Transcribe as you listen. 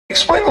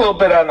Explain a little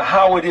bit on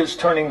how it is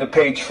turning the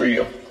page for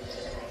you.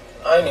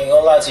 I ain't even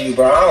gonna lie to you,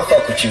 bro. I don't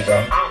fuck with you, bro.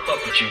 I don't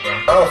fuck with you, bro.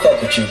 I don't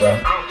fuck with you, bro.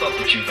 I don't fuck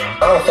with you, bro. I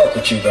don't fuck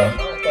with you, bro.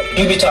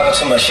 You be talking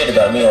too much shit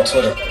about me on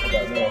Twitter.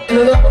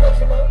 Nigga, I'ma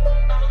let you know.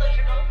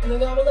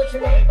 Nigga, I'ma let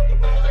you know.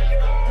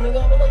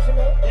 Nigga, I'ma let you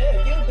know.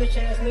 Yeah, you bitch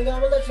ass nigga,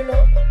 I'ma let you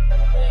know.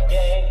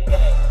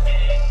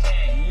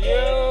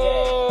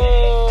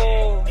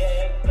 Yo,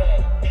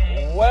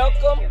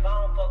 welcome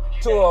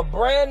to a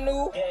brand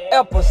new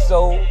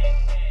episode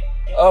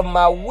of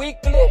my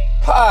weekly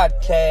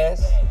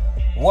podcast,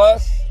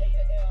 What's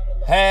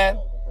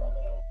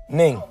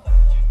Happening?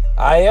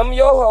 I am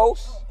your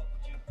host,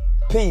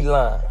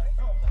 P-Line.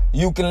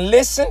 You can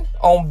listen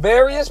on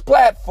various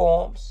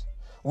platforms.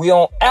 We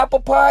on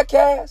Apple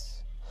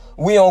Podcasts,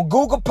 we on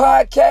Google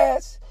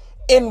Podcasts,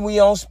 and we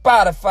on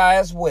Spotify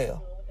as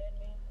well.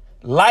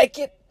 Like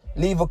it,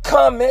 leave a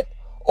comment,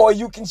 or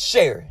you can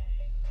share it.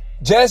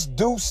 Just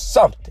do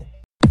something.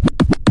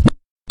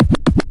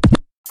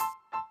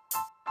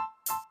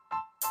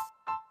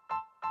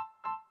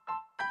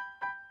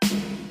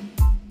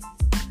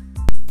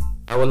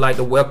 I would like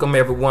to welcome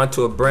everyone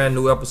to a brand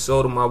new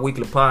episode of my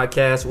weekly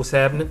podcast, What's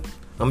Happening?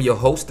 I'm your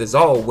host, as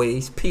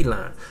always,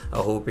 P-Line. I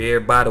hope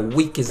everybody's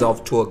week is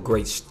off to a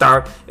great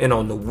start. And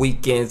on the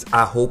weekends,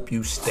 I hope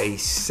you stay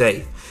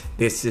safe.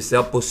 This is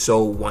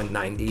episode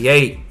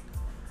 198.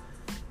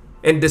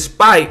 And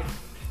despite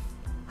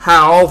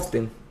how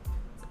often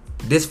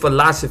this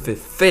philosophy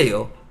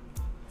fail,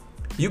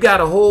 you got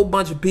a whole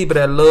bunch of people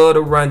that love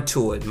to run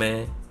to it,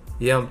 man.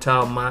 Yeah, I'm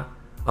talking about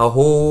a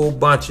whole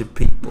bunch of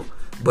people.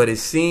 But it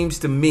seems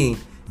to me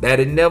that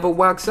it never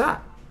works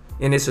out.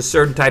 And it's a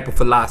certain type of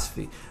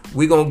philosophy.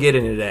 We're going to get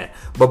into that.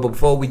 But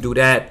before we do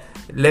that,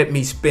 let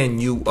me spin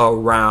you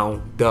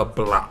around the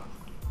block.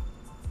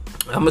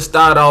 I'm going to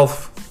start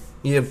off,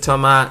 talking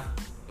about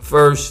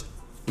first,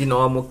 I'm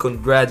going to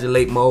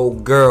congratulate my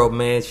old girl,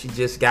 man. She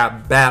just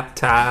got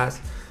baptized.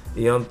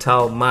 I'm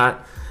talking about.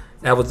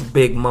 That was a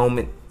big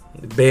moment.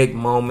 I'm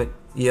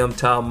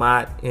talking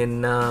about.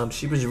 And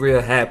she was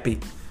real happy.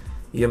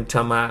 I'm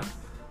talking about.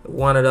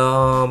 One of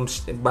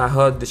the, by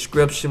her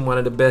description, one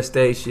of the best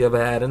days she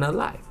ever had in her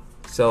life.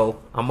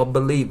 So I'm a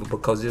believer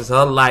because it's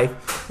her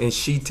life and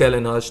she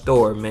telling her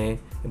story, man.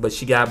 But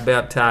she got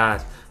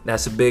baptized.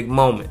 That's a big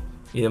moment.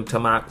 I'm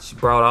talking about. She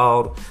brought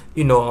all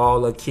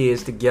her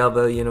kids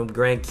together,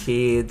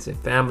 grandkids and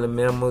family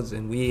members,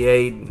 and we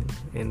ate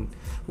and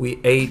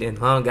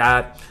hung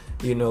out,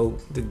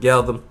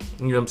 together.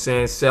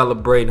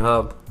 Celebrating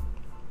her.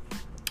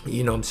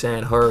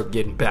 Her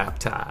getting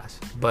baptized.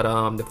 But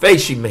the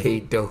face she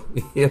made, though,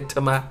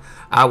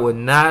 I would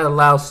not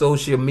allow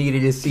social media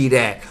to see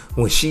that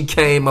when she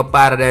came up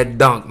out of that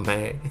dunk,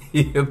 man.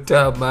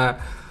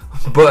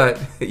 But,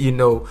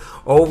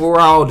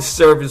 overall, the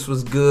service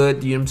was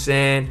good,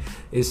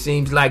 It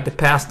seems like the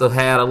pastor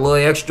had a little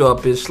extra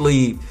up his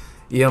sleeve,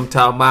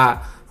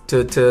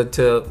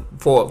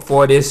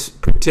 for this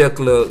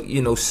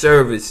particular,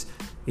 service.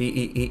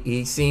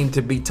 He seemed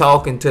to be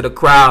talking to the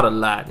crowd a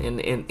lot.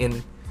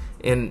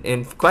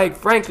 And quite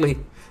frankly,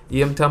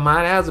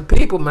 as a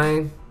people,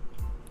 man,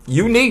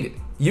 you need it.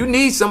 You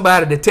need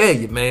somebody to tell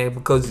you, man,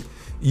 because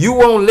you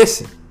won't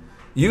listen.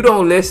 You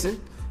don't listen.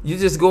 You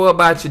just go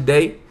about your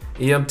day,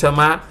 and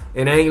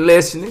ain't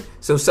listening.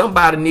 So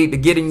somebody need to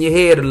get in your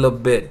head a little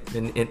bit.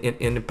 And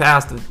the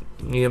pastor,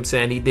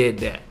 he did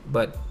that.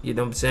 But,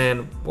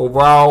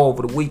 overall,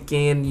 over the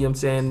weekend,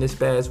 this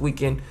past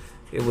weekend,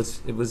 it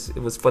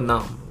was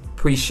phenomenal.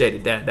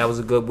 Appreciated that. That was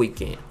a good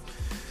weekend.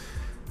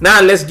 Now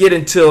let's get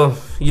into,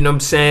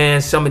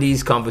 some of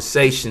these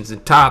conversations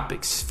and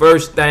topics.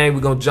 First thing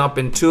we're going to jump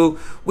into,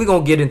 we're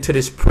going to get into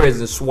this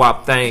prison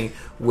swap thing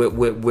with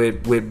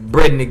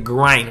Brittney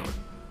Griner.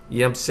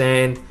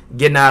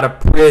 Getting out of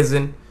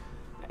prison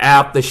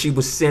after she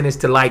was sentenced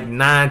to like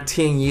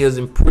 9-10 years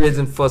in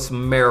prison for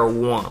some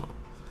marijuana.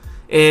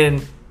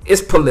 And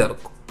it's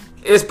political.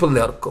 It's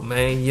political,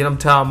 man. You know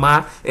what I'm talking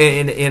about?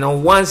 And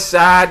on one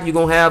side, you're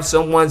going to have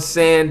someone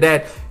saying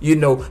that,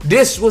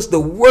 this was the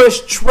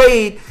worst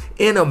trade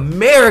in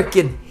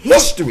American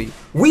history.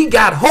 We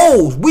got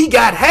hoes. We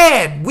got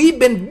had. We've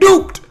been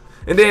duped.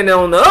 And then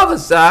on the other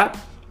side,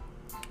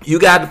 you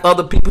got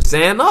other people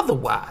saying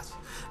otherwise.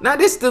 Now,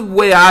 this is the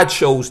way I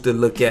chose to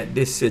look at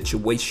this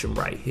situation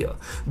right here.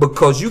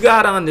 Because you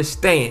got to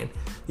understand,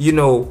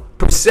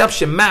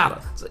 perception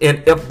matters.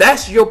 And if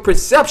that's your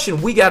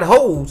perception, we got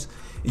hoes,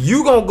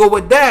 you gonna go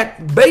with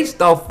that based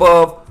off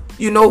of,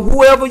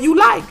 whoever you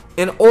like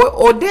and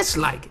or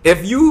dislike.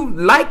 If you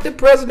like the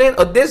president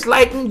or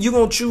dislike him, you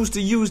gonna choose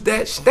to use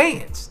that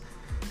stance.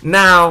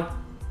 Now,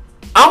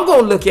 I'm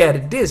gonna look at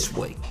it this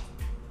way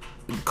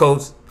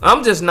because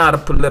I'm just not a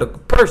political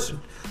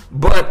person,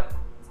 but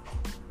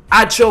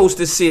I chose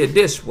to see it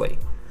this way.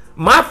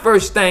 My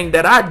first thing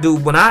that I do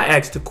when I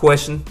ask the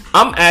question,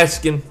 I'm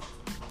asking,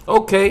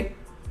 okay,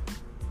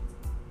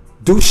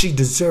 do she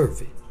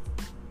deserve it?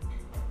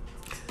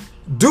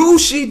 Do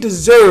she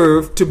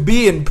deserve to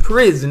be in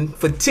prison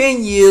for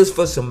 10 years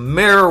for some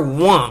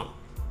marijuana?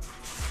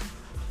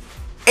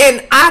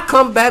 And I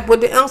come back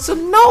with the answer,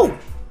 no.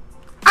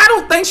 I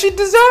don't think she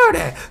deserved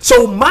that.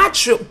 So my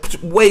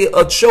way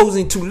of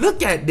choosing to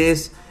look at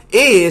this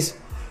is,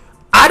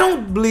 I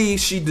don't believe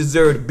she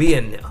deserved to be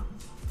in there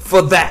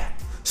for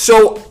that.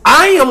 So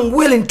I am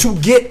willing to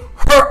get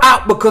her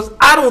out because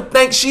I don't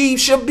think she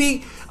should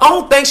be. I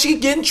don't think she's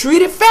getting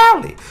treated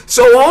fairly.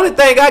 So the only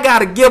thing I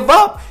gotta give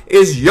up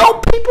is your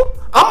people.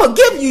 I'm gonna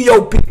give you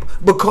your people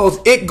because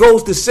it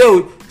goes to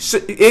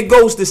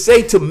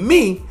say to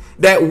me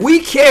that we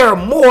care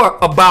more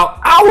about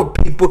our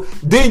people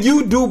than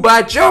you do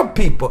about your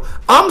people.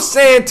 I'm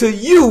saying to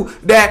you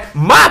that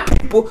my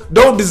people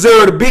don't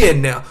deserve to be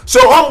in there. So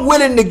I'm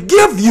willing to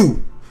give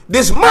you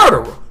this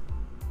murderer,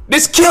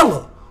 this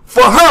killer,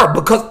 for her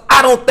because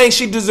I don't think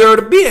she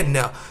deserves to be in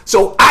there.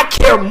 So I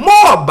care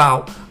more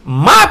about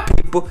my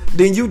people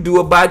than you do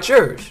about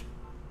yours.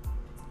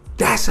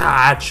 That's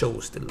how I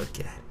chose to look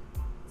at it.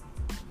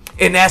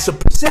 And that's a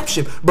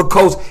perception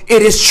because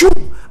it is true.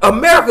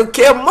 America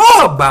care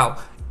more about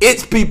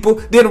its people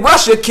than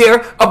Russia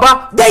care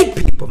about their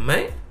people,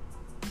 man.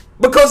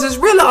 Because it's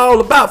really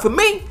all about, for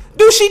me,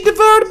 do she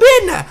deserve to be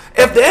in there?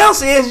 If the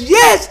answer is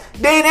yes,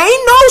 then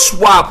ain't no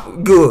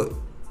swap good.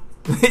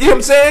 You know what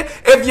I'm saying?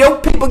 If your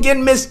people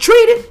getting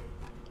mistreated,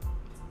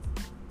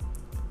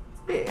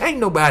 ain't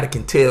nobody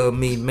can tell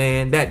me,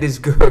 man, that this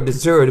girl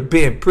deserved to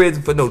be in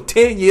prison for no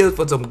 10 years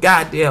for some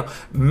goddamn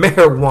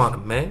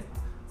marijuana, man.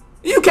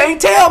 You can't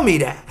tell me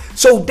that.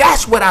 So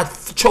that's what I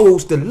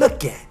chose to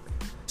look at.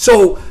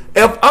 So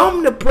if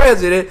I'm the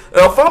president,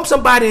 or if I'm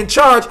somebody in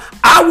charge,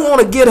 I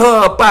want to get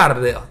her up out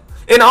of there.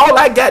 And all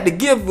I got to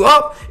give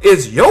up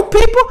is your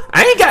people.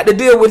 I ain't got to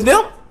deal with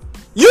them.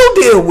 You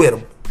deal with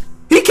them.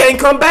 He can't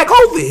come back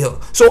over here.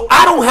 So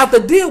I don't have to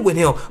deal with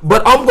him.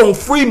 But I'm going to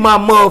free my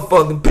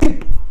motherfucking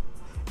people.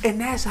 And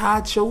that's how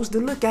I chose to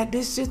look at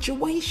this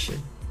situation.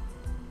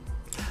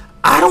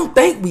 I don't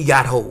think we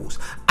got hoes.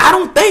 I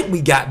don't think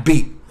we got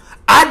beat.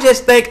 I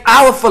just think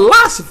our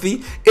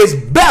philosophy is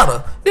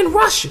better than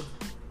Russia.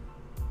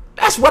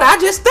 That's what I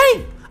just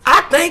think.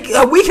 I think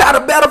we got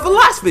a better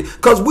philosophy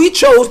because we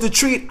chose to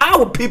treat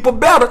our people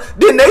better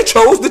than they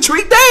chose to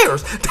treat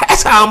theirs.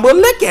 That's how I'm going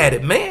to look at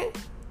it, man.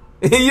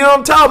 You know what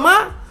I'm talking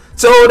about?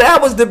 So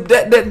that was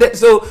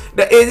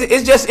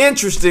it's just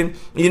interesting,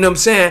 you know what I'm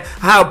saying,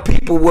 how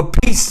people will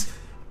piece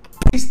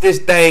this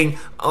thing,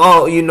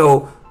 you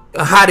know,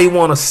 how they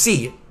want to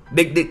see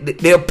it.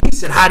 They'll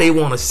piece it how they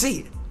want to see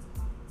it.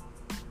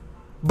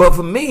 But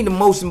for me, the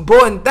most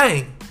important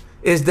thing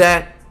is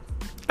that,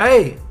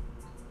 hey,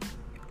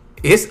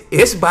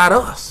 it's about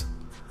us.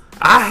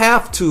 I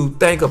have to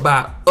think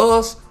about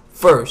us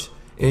first.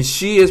 And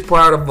she is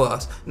part of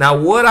us. Now,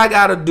 what I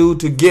got to do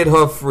to get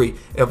her free?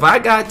 If I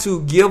got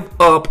to give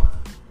up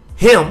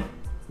him,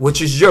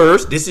 which is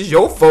yours, this is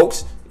your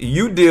folks,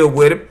 you deal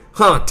with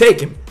him, take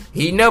him.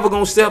 He never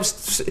gonna set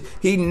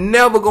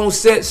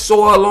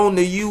soil on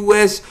the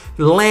U.S.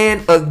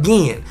 land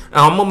again.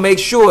 I'm gonna make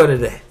sure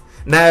of that.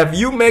 Now, if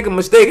you make a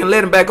mistake and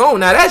let him back on,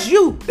 now that's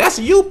you. That's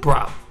a you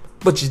problem.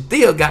 But you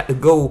still got to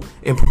go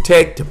and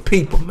protect the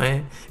people,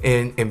 man.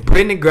 And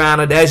Brittney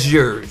Griner, that's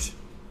yours.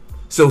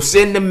 So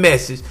send the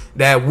message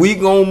that we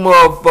gonna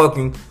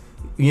motherfucking,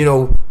 you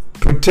know,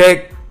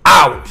 protect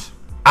ours.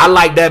 I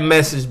like that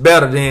message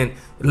better than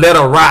let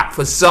her rock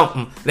for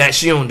something that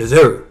she don't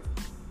deserve.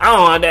 I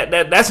don't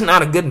know, that's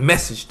not a good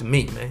message to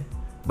me, man.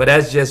 But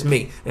that's just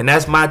me. And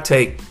that's my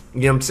take,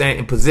 you know what I'm saying,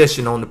 in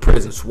position on the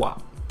prison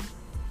swap.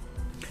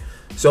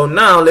 So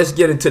now let's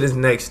get into this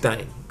next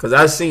thing. Because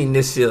I've seen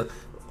this here,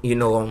 you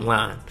know,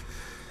 online.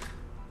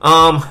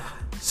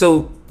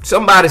 So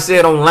somebody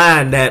said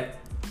online that,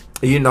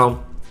 you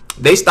know,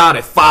 they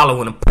started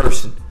following a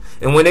person.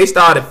 And when they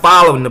started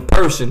following the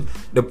person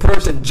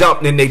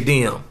jumped in their DM.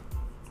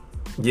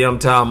 You know what I'm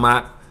talking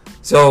about?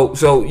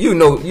 So you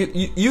know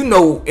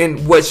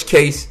in which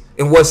case,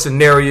 in what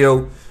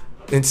scenario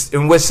this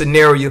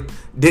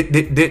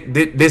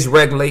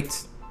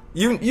regulates.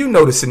 You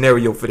know the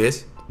scenario for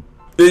this.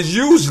 It's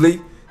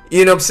usually,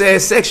 you know what I'm saying,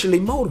 sexually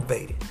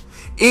motivated.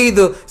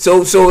 Either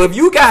so if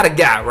you got a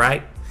guy,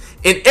 right,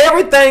 and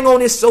everything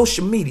on his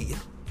social media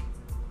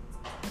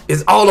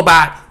is all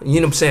about,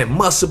 you know what I'm saying,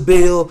 muscle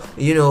build,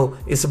 you know,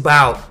 it's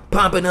about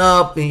pumping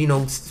up and, you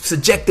know,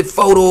 subjective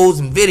photos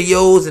and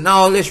videos and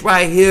all this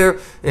right here,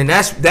 and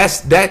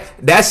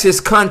that's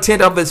his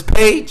content of his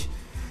page.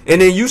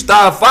 And then you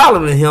start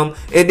following him,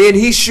 and then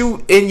he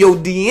shoot in your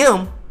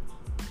DM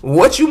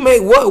what you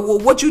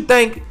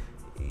think,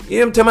 you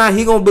know what I'm talking about,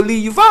 he gonna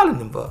believe you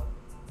following him for,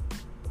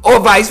 or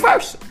vice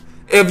versa.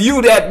 If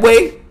you that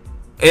way,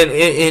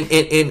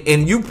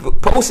 and you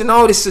posting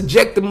all this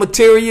subjective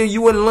material,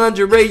 you in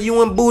lingerie,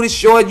 you in booty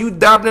short, you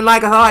dabbling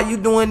like a heart, you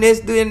doing this,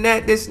 doing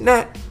that, this and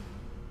that,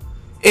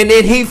 and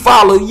then he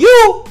follow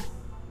you,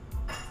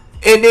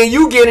 and then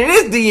you get in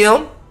his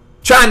DM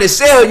trying to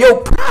sell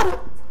your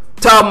product,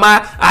 talking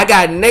about, I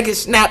got naked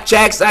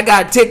Snapchats, I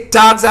got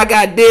TikToks, I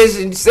got this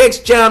and sex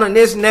channel and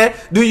this and that.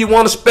 Do you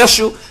want a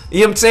special,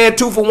 you know what I'm saying,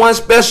 2-for-1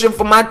 special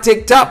for my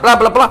TikTok, blah,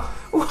 blah, blah.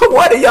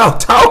 What are y'all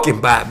talking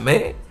about,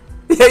 man?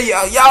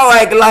 Y'all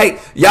act like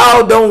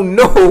y'all don't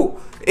know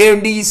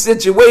in these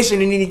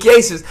situations, in these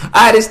cases,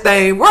 how this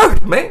thing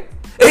works, man.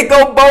 It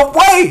go both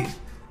ways.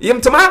 You know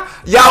what I'm talking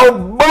about?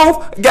 Y'all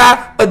both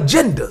got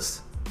agendas.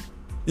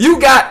 You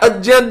got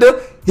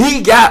agenda,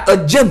 he got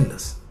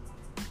agendas.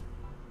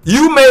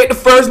 You made the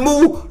first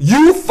move,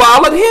 you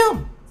followed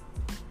him.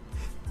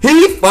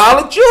 He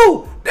followed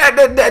you.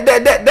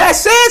 That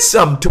said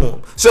something to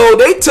him. So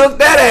they took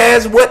that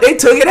as what they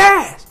took it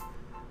as.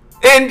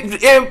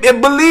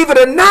 And believe it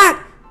or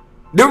not,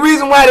 the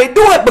reason why they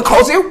do it,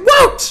 because it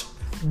works.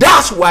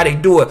 That's why they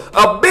do it.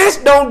 A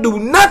bitch don't do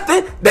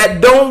nothing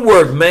that don't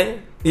work,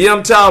 man. You know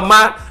what I'm talking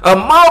about? A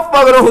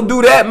motherfucker don't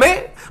do that,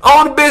 man.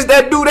 Only bitch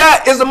that do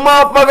that is a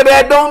motherfucker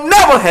that don't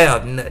never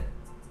have nothing.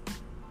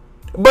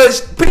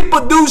 But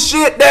people do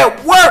shit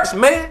that works,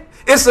 man.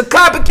 It's a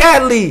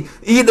copycat league.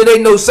 Either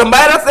they know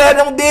somebody else that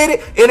don't did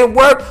it and it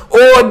worked,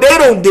 or they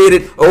don't did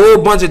it a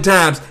whole bunch of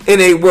times and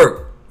it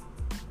worked.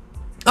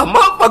 A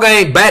motherfucker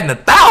ain't batting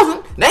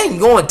 1,000. They ain't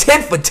going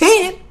 10 for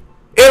 10.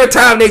 Every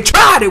time they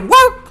tried, it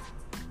worked.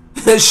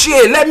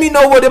 Shit, let me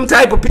know what them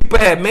type of people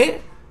at,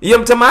 man. You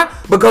know what I'm talking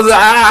about? Because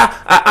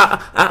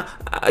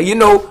you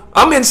know,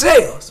 I'm in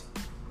sales.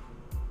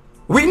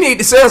 We need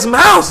to sell some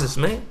houses,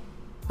 man,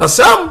 or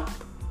something.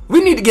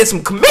 We need to get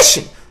some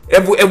commission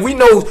if we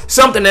know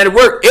something that'll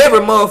work every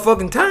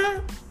motherfucking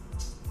time.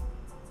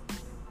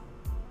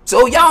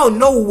 So y'all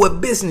know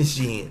what business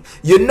you in.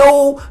 You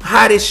know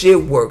how this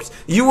shit works.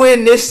 You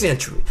in this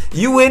century.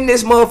 You in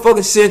this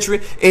motherfucking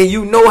century, and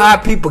you know how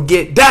people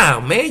get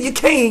down, man. You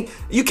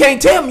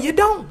can't tell me you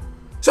don't.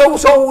 So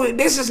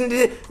this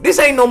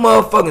ain't no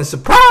motherfucking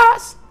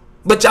surprise.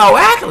 But y'all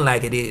acting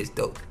like it is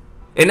though.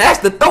 And that's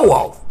the throw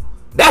off.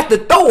 That's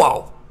the throw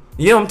off.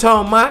 You know what I'm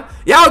talking about?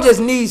 Y'all just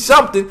need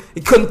something,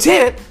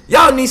 content.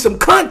 Y'all need some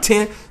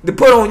content to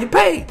put on your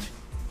page.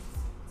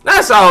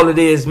 That's all it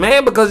is,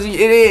 man, because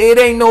it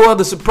ain't no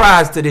other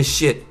surprise to this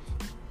shit.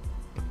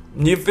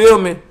 You feel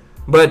me?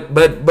 But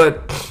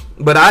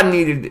I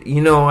needed,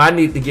 you know, I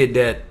need to get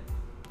that.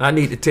 I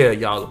need to tell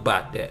y'all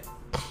about that.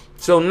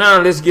 So now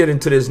let's get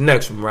into this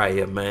next one right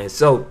here, man.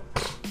 So,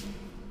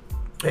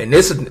 and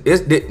this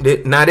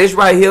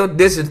right here,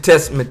 this is a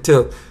testament to, you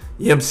know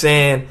what I'm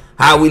saying,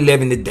 how we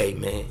living today,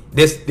 man.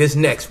 This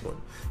next one.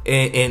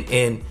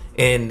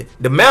 And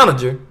the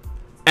manager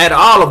at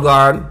Olive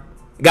Garden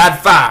got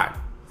fired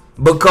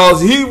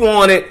because he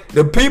wanted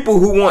the people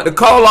who want to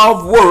call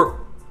off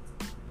work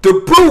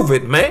to prove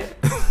it, man.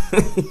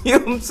 You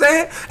know what I'm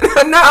saying?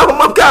 Now, oh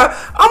my God,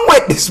 I'm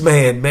with this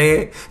man,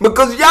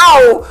 because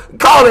y'all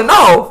calling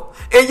off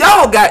and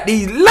y'all got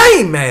these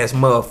lame ass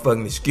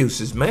motherfucking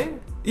excuses, man.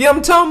 You know what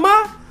I'm talking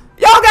about?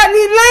 Y'all got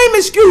these lame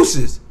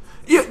excuses.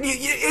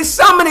 It's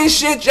some of this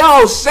shit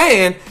y'all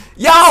saying.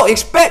 Y'all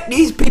expect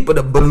these people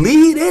to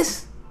believe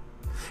this?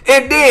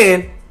 And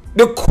then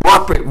the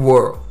corporate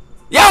world.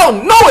 Y'all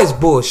know it's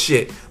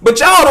bullshit. But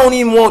y'all don't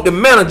even want the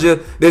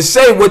manager to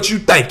say what you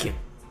thinking.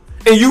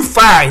 And you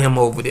fire him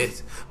over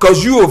this.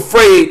 Because you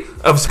afraid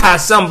of how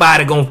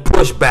somebody gonna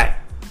push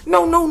back.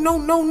 No,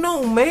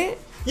 man.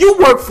 You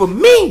work for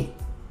me.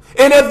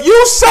 And if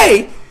you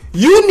say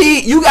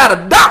you got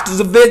a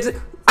doctor's visit,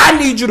 I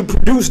need you to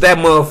produce that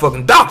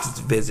motherfucking doctor's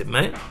visit,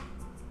 man.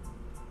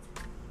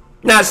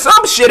 Now,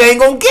 some shit ain't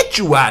gonna get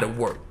you out of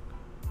work.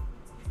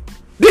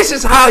 This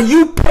is how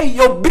you pay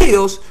your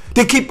bills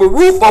to keep a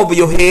roof over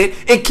your head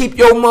and keep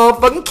your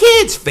motherfucking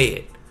kids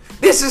fed.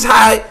 This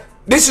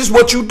is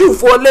what you do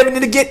for a living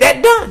to get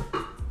that done.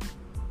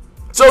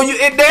 So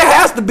there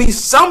has to be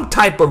some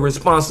type of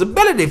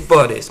responsibility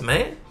for this,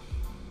 man.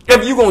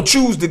 If you're gonna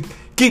choose to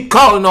keep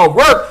calling off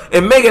work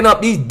and making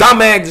up these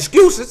dumbass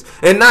excuses,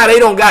 and now they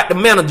don't got the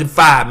manager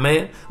fired,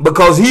 man,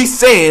 because he's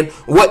saying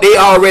what they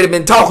already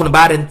been talking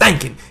about and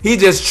thinking. He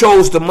just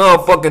chose to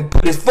motherfucking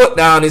put his foot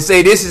down and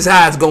say this is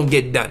how it's gonna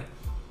get done.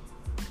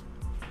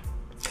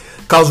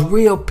 Cause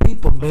real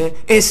people, man,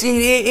 and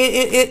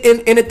see,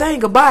 and the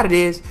thing about it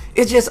is,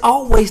 it's just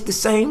always the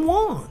same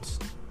ones.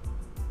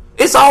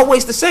 It's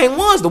always the same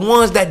ones, the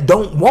ones that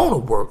don't want to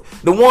work,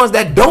 the ones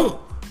that don't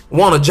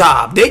want a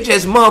job. They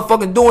just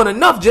motherfucking doing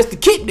enough just to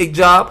keep their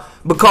job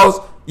because,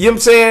 you know what I'm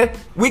saying,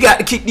 we got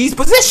to keep these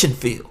positions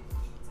filled.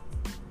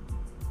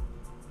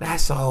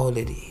 That's all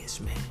it is,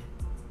 man.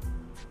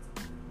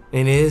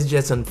 And it is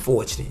just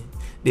unfortunate.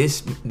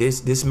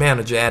 This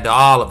manager at the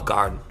Olive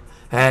Garden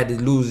had to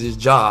lose his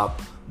job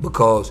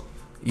because,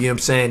 you know what I'm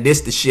saying, this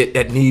the shit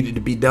that needed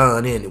to be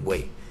done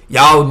anyway.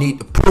 Y'all need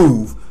to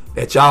prove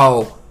that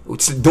y'all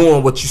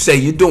doing what you say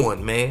you're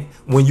doing, man.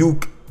 When you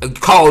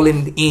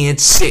calling in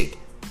sick,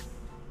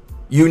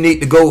 you need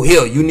to go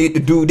here. You need to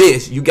do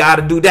this. You got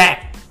to do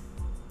that.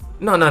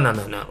 No.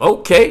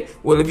 Okay.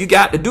 Well, if you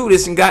got to do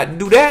this and got to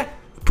do that,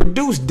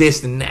 produce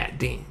this and that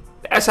then.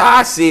 That's how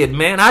I see it,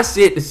 man. I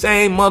see it the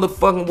same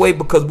motherfucking way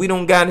because we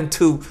don't got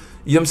into, you know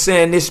what I'm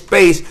saying, this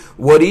space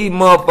where these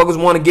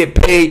motherfuckers want to get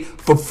paid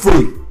for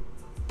free.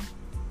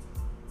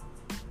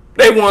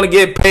 They want to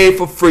get paid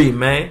for free,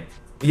 man.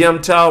 You know what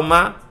I'm talking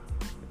about?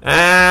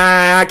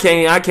 I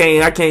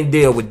can't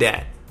deal with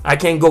that. I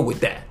can't go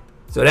with that.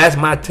 So that's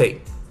my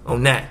take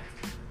on that.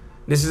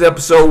 This is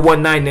episode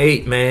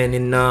 198, man,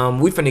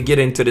 and we finna get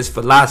into this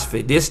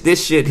philosophy.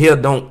 This shit here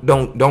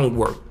don't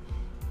work.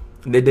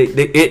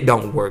 It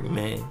don't work,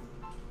 man.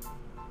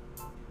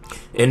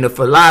 And the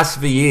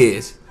philosophy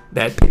is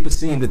that people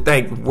seem to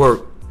think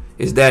work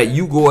is that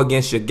you go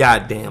against your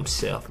goddamn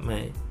self,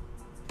 man.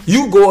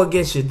 You go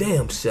against your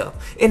damn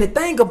self. And the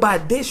thing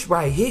about this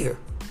right here,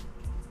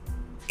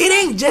 it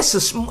ain't just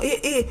a small.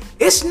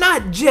 It's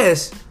not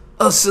just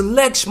a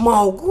select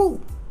small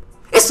group.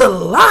 It's a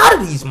lot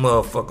of these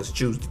motherfuckers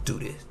choose to do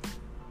this.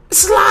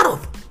 It's a lot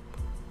of them.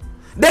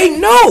 They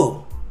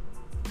know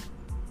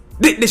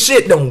the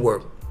shit don't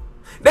work.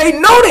 They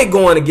know they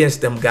going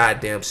against them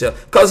goddamn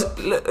self. Cause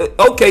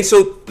okay,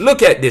 so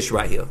look at this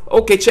right here.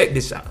 Okay, check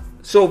this out.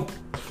 So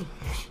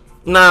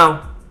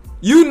now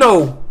you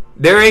know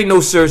there ain't no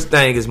such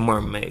thing as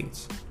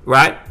mermaids,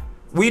 right?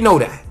 We know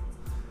that.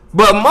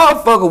 But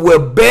motherfucker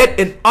will bet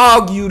and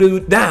argue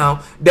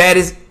down that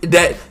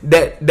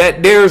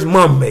there's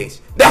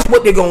mermaids. That's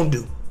what they're gonna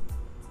do.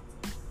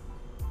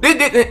 And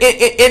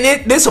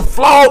this a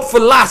flawed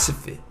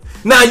philosophy.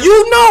 Now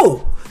you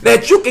know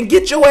that you can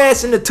get your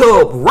ass in the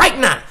tub right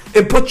now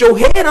and put your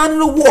head under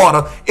the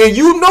water, and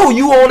you know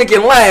you only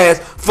can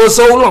last for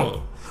so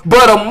long.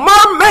 But a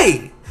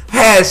mermaid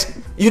has,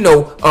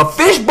 a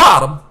fish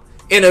bottom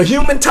and a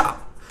human top.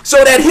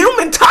 So that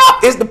human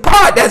top is the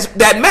part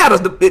that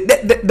matters.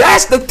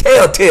 That's the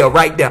telltale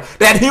right there.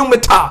 That human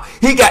top.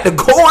 He got to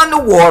go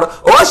underwater,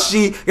 or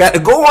she got to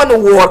go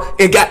underwater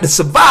and got to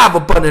survive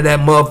up under that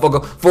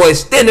motherfucker for an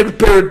extended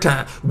period of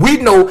time. We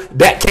know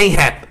that can't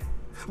happen.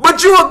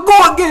 But you will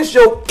go against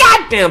your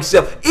goddamn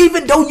self,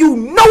 even though you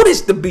know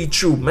this to be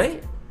true, man.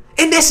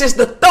 And this is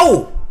the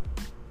throw.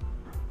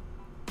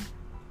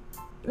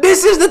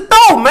 This is the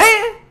throw,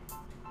 man.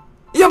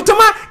 You know what I'm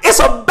talking about? It's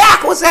a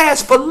backwards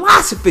ass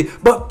philosophy,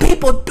 but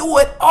people do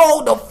it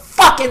all the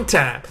fucking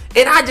time.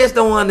 And I just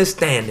don't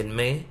understand it,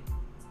 man.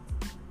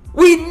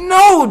 We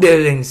know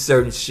there ain't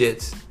certain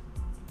shits.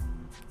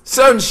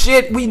 Certain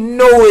shit we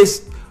know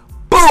is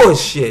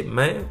bullshit,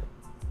 man.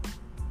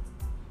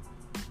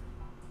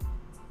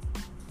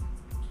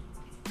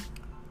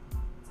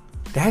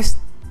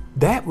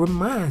 That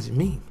reminds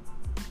me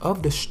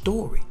of the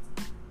story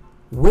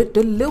with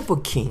the Liver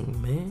King,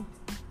 man.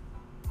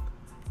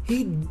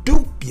 He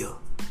duped you.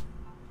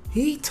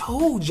 He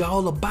told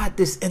y'all about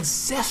this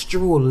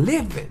ancestral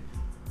living.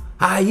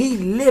 How he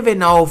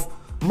living off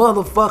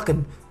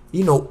motherfucking,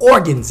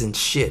 organs and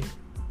shit.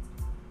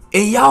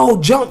 And y'all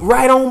jumped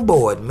right on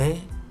board,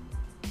 man.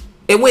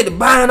 And went to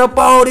buying up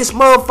all this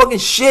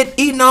motherfucking shit,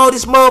 eating all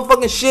this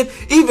motherfucking shit,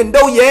 even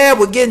though your ass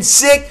was getting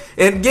sick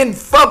and getting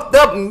fucked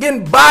up and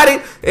getting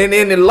bodied, and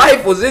the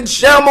life was in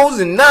shambles,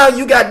 and now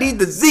you got these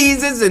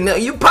diseases, and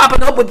you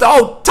popping up with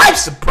all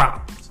types of problems.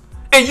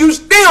 And you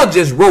still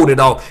just wrote it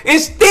off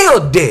and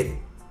still did it.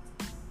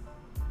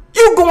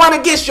 You going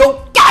against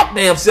your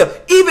goddamn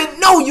self, even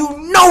though you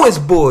know it's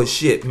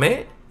bullshit,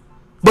 man.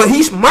 But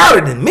he's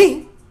smarter than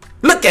me.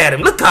 Look at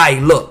him. Look how he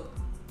look.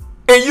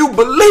 And you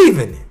believe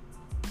in it.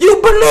 You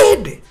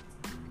believed it.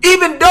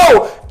 Even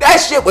though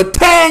that shit would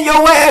tear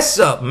your ass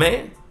up,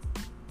 man.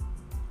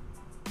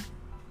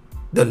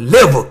 The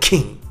Liver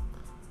King.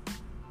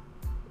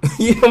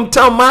 You know what I'm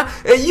talking about?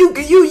 And you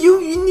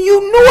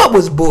knew it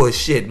was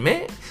bullshit,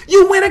 man.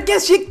 You went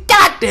against your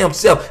goddamn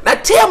self. Now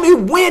tell me,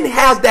 when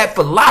has that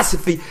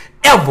philosophy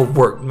ever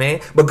worked, man?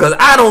 Because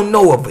I don't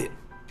know of it.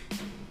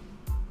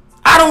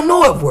 I don't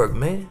know it worked,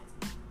 man.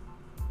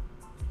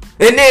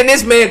 And then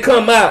this man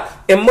come out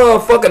and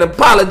motherfucking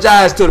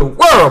apologize to the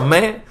world,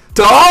 man.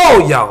 To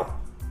all y'all.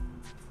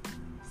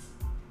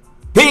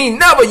 He ain't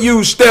never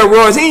used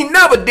steroids. He ain't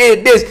never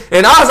did this.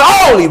 And that's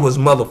all he was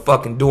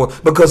motherfucking doing.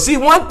 Because see,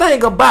 one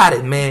thing about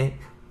it, man.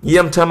 You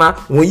know what I'm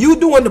talking about? When you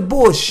doing the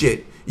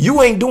bullshit,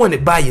 you ain't doing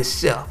it by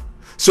yourself.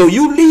 So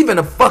you leaving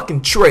a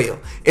fucking trail.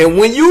 And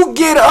when you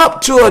get up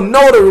to a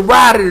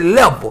notoriety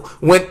level,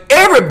 when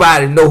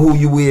everybody know who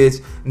you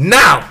is,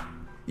 now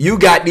you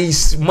got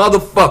these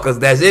motherfuckers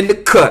that's in the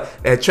cut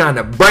that's trying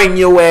to bring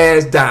your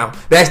ass down.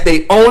 That's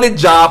their only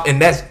job,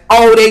 and that's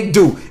all they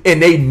do.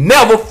 And they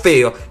never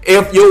fail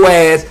if your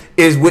ass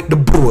is with the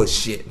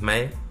bullshit,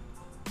 man.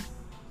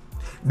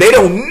 They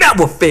don't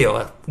never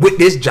fail with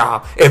this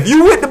job. If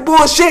you with the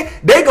bullshit,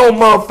 they gonna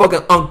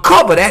motherfucking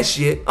uncover that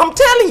shit. I'm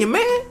telling you,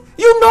 man.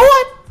 You know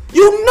it.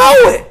 You know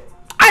it.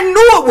 I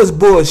knew it was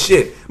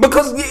bullshit.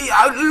 Because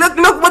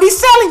look what he's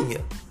selling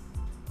you.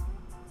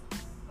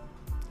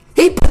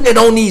 He putting it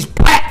on these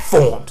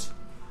platforms.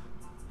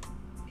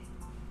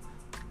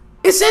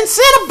 It's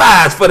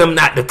incentivized for them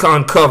not to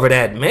uncover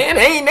that, man.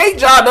 It ain't their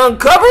job to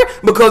uncover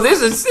it, because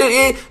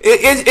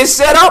it's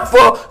set up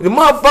for the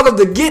motherfuckers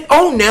to get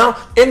on now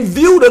and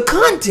view the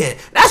content.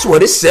 That's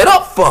what it's set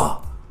up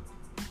for.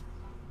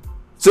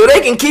 So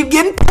they can keep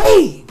getting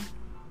paid.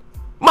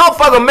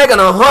 Motherfucker making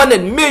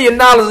 $100 million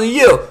a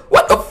year.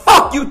 What the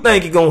fuck you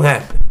think is gonna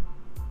happen?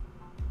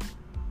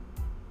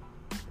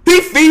 He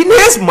feeding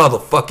his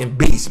motherfucking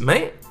beast,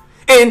 man.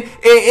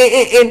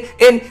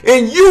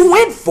 And you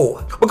went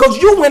for it.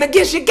 Because you went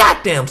against your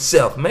goddamn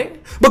self, man.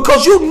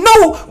 Because you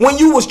know when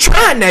you was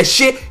trying that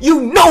shit,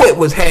 you know it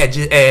was had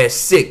your ass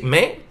sick,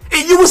 man.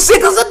 And you was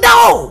sick as a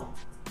dog.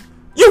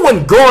 You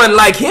wasn't going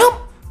like him.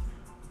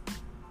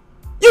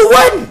 You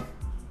wasn't.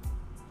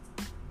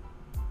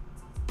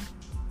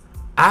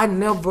 I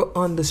never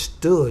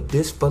understood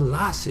this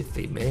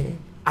philosophy, man.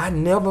 I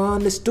never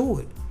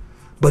understood.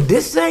 But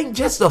this ain't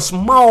just a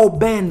small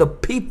band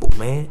of people,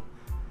 man.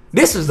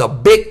 This is a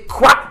big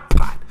crock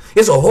pot.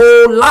 It's a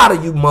whole lot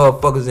of you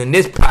motherfuckers in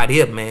this pot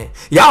here, man.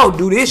 Y'all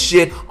do this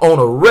shit on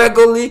a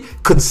regularly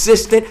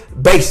consistent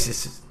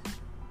basis.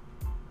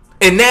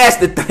 And that's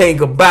the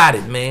thing about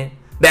it, man.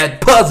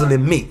 That's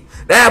puzzling me.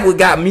 That's what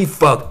got me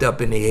fucked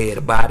up in the head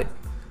about it.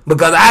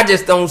 Because I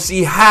just don't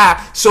see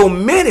how so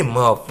many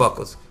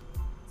motherfuckers.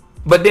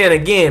 But then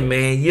again,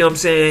 man, you know what I'm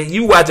saying?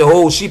 You watch a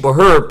whole sheep or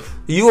herb.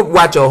 You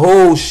watch a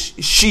whole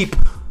sheep,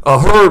 a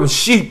herd of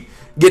sheep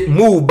get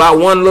moved by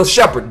one little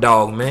shepherd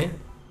dog, man.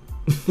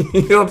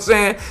 You know what I'm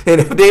saying?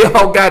 And if they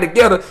all got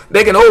together,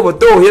 they can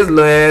overthrow his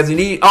little ass and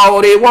eat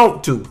all they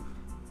want to.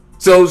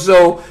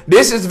 So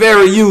this is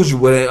very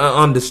usual and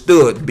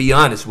understood, to be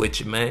honest with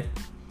you, man.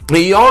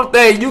 The only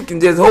thing you can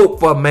just hope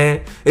for,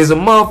 man, is a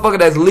motherfucker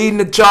that's leading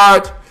the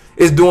charge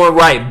is doing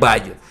right by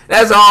you.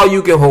 That's all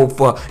you can hope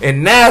for.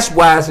 And that's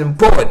why it's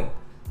important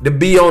to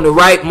be on the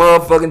right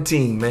motherfucking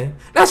team, man.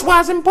 That's why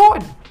it's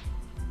important.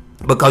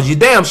 Because you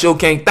damn sure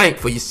can't think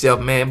for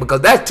yourself, man. Because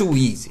that's too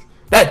easy.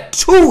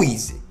 That's too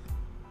easy.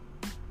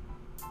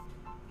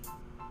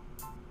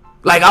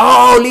 Like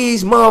all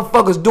these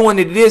motherfuckers doing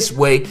it this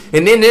way.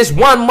 And then this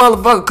one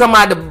motherfucker come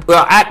out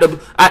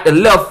the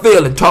left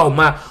field and talk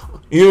about,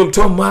 you know what I'm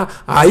talking about?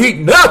 I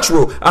eat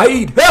natural. I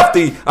eat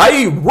healthy.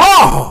 I eat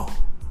raw.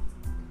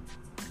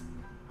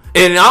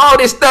 And all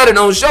this study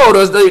don't show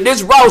us that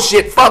this raw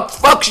shit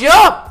fucks you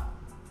up.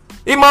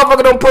 These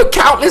motherfuckers don't put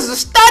countless of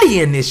study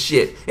in this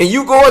shit. And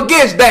you go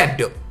against that,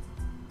 dude.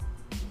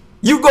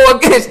 You go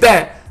against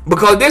that.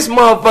 Because this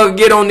motherfucker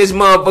get on this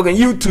motherfucking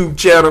YouTube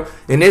channel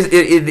and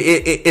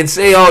and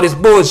say all this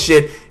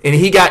bullshit. And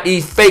he got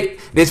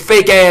this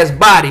fake ass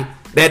body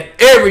that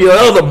every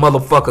other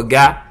motherfucker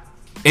got.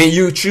 And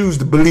you choose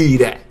to believe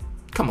that.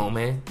 Come on,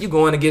 man. You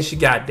going against your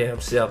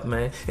goddamn self,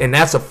 man. And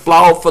that's a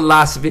flawed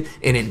philosophy,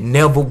 and it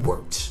never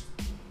works.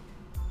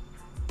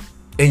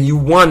 And you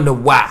wonder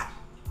why.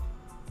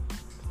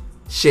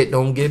 Shit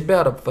don't get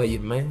better for you,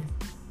 man.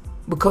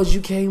 Because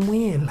you can't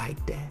win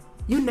like that.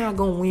 You're not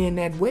going to win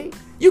that way.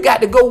 You got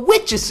to go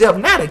with yourself,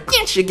 not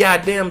against your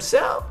goddamn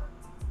self.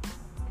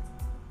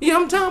 You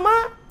know what I'm talking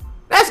about?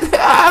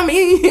 I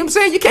mean, you know what I'm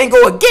saying? You can't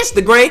go against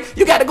the grain.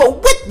 You got to go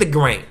with the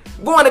grain.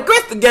 Going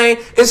against the grain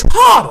is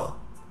harder.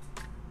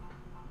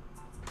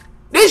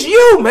 This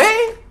you,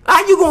 man.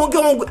 How you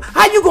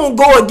gonna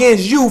go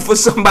against you for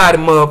somebody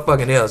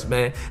motherfucking else,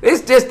 man?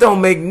 This just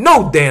don't make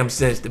no damn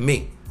sense to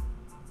me.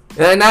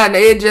 And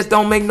it just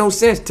don't make no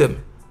sense to me.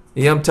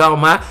 You know what I'm talking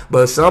about?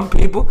 But some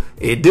people,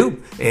 it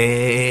do.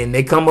 And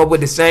they come up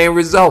with the same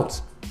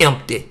results.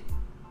 Empty.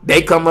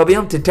 They come up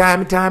empty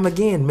time and time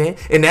again, man.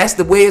 And that's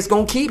the way it's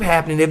gonna keep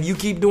happening if you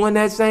keep doing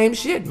that same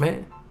shit,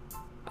 man.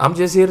 I'm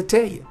just here to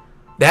tell you.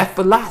 That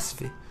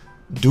philosophy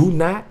do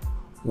not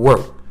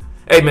work.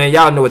 Hey, man,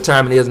 y'all know what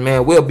time it is,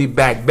 man. We'll be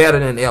back better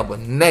than ever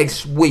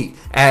next week.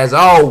 As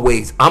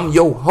always, I'm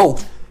your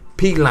host,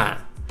 P-Line.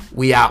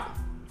 We out.